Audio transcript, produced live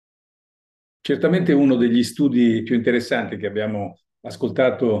Certamente uno degli studi più interessanti che abbiamo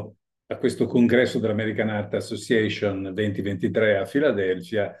ascoltato a questo congresso dell'American Heart Association 2023 a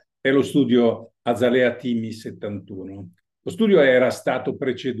Filadelfia è lo studio Azalea-Timi 71. Lo studio era stato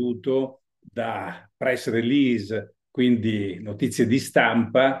preceduto da press release, quindi notizie di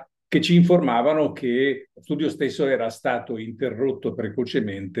stampa, che ci informavano che lo studio stesso era stato interrotto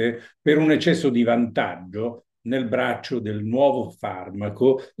precocemente per un eccesso di vantaggio nel braccio del nuovo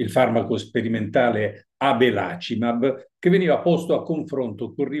farmaco, il farmaco sperimentale Abelacimab, che veniva posto a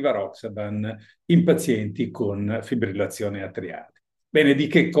confronto con Rivaroxaban in pazienti con fibrillazione atriale. Bene, di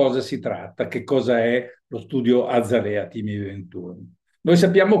che cosa si tratta? Che cosa è lo studio Azalea-Timi 21? Noi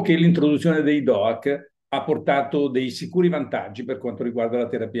sappiamo che l'introduzione dei DOAC ha portato dei sicuri vantaggi per quanto riguarda la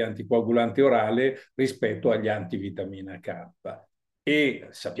terapia anticoagulante orale rispetto agli antivitamina K. E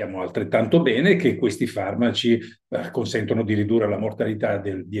sappiamo altrettanto bene che questi farmaci consentono di ridurre la mortalità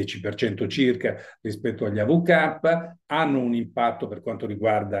del 10% circa rispetto agli AVK, hanno un impatto per quanto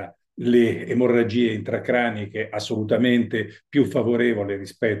riguarda le emorragie intracraniche assolutamente più favorevole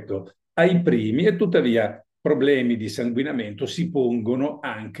rispetto ai primi e tuttavia problemi di sanguinamento si pongono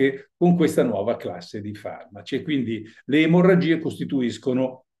anche con questa nuova classe di farmaci e quindi le emorragie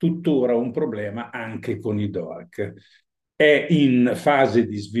costituiscono tuttora un problema anche con i DOAC. È in fase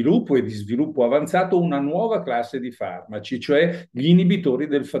di sviluppo e di sviluppo avanzato una nuova classe di farmaci, cioè gli inibitori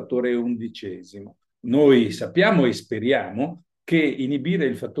del fattore undicesimo. Noi sappiamo e speriamo che inibire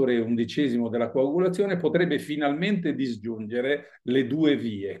il fattore undicesimo della coagulazione potrebbe finalmente disgiungere le due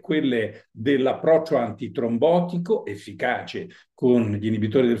vie, quelle dell'approccio antitrombotico efficace con gli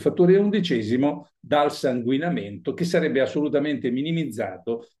inibitori del fattore undicesimo dal sanguinamento che sarebbe assolutamente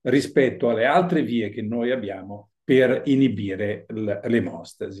minimizzato rispetto alle altre vie che noi abbiamo per inibire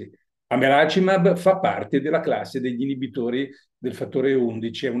l'emostasi. Amelacimab fa parte della classe degli inibitori del fattore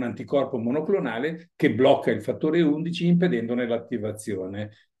 11, è un anticorpo monoclonale che blocca il fattore 11 impedendone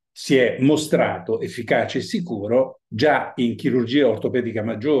l'attivazione. Si è mostrato efficace e sicuro già in chirurgia ortopedica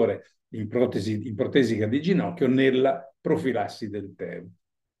maggiore, in protesica di ginocchio, nella profilassi del TEV.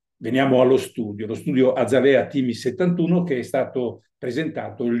 Veniamo allo studio, lo studio Azalea-Timi 71 che è stato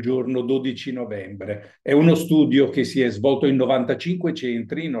presentato il giorno 12 novembre. È uno studio che si è svolto in 95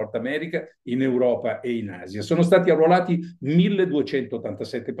 centri in Nord America, in Europa e in Asia. Sono stati arruolati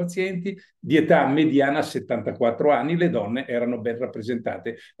 1287 pazienti di età mediana 74 anni, le donne erano ben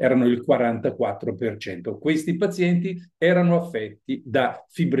rappresentate, erano il 44%. Questi pazienti erano affetti da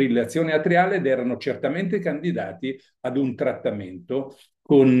fibrillazione atriale ed erano certamente candidati ad un trattamento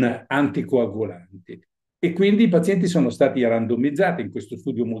con anticoagulanti. E quindi i pazienti sono stati randomizzati in questo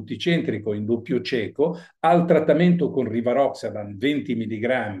studio multicentrico in doppio cieco al trattamento con Rivaroxaban 20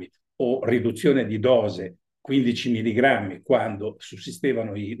 mg o riduzione di dose 15 mg quando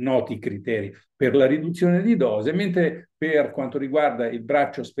sussistevano i noti criteri per la riduzione di dose, mentre per quanto riguarda il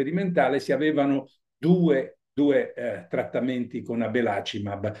braccio sperimentale si avevano due trattamenti con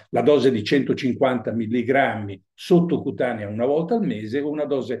abelacimab, la dose di 150 mg sottocutanea una volta al mese o una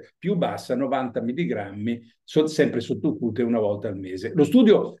dose più bassa, 90 mg, sempre sottocute una volta al mese. Lo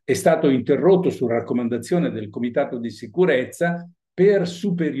studio è stato interrotto su raccomandazione del Comitato di Sicurezza per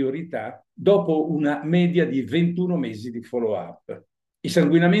superiorità dopo una media di 21 mesi di follow-up. I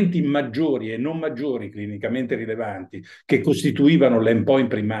sanguinamenti maggiori e non maggiori clinicamente rilevanti che costituivano l'endpoint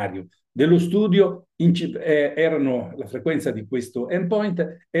primario dello studio erano la frequenza di questo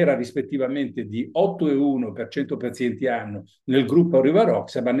endpoint era rispettivamente di 8,1 per 100 pazienti anno nel gruppo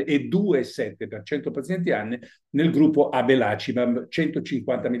Rivaroxaban e 2,7 per 100 pazienti anni nel gruppo Abelacimab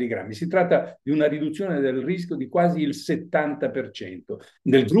 150 mg. Si tratta di una riduzione del rischio di quasi il 70%.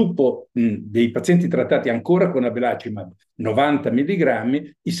 Nel gruppo dei pazienti trattati ancora con Abelacimab 90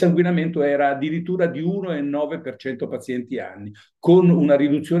 mg, il sanguinamento era addirittura di 1,9 per 100 pazienti anni, con una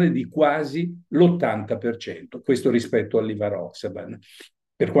riduzione di quasi l'80%, questo rispetto all'Ivaroxaban.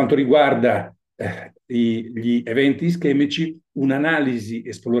 Per quanto riguarda gli eventi ischemici, un'analisi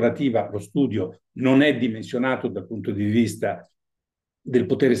esplorativa, lo studio non è dimensionato dal punto di vista del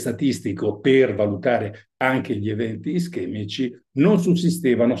potere statistico per valutare anche gli eventi ischemici, non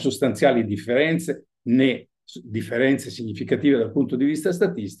sussistevano sostanziali differenze né differenze significative dal punto di vista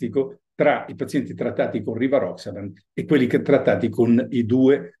statistico tra i pazienti trattati con Rivaroxaban e quelli che trattati con i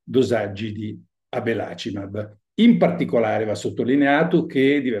due dosaggi di Abelacimab. In particolare va sottolineato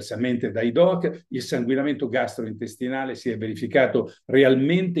che, diversamente dai DOAC, il sanguinamento gastrointestinale si è verificato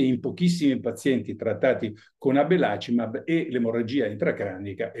realmente in pochissimi pazienti trattati con Abelacimab e l'emorragia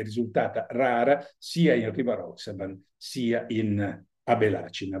intracranica è risultata rara sia in Rivaroxaban sia in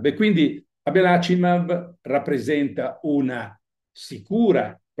Abelacimab. E quindi Abelacimab rappresenta una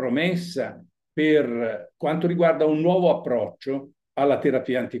sicura promessa per quanto riguarda un nuovo approccio alla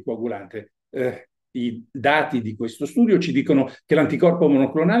terapia anticoagulante. I dati di questo studio ci dicono che l'anticorpo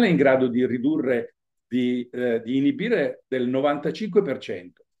monoclonale è in grado di ridurre, di inibire del 95%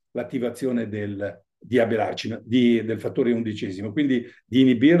 l'attivazione del fattore undicesimo, quindi di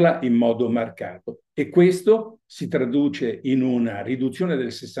inibirla in modo marcato. E questo si traduce in una riduzione del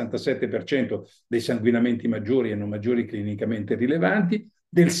 67% dei sanguinamenti maggiori e non maggiori clinicamente rilevanti,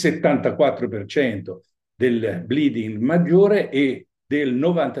 del 74% del bleeding maggiore e del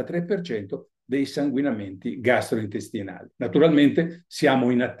 93% dei sanguinamenti gastrointestinali. Naturalmente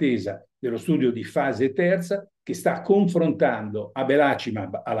siamo in attesa dello studio di fase terza che sta confrontando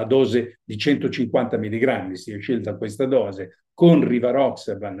abelacimab alla dose di 150 mg, si è scelta questa dose, con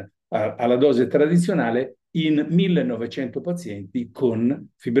rivaroxaban alla dose tradizionale in 1900 pazienti con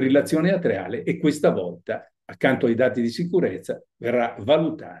fibrillazione atriale, e questa volta, accanto ai dati di sicurezza, verrà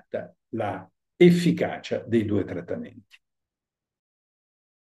valutata la efficacia dei due trattamenti.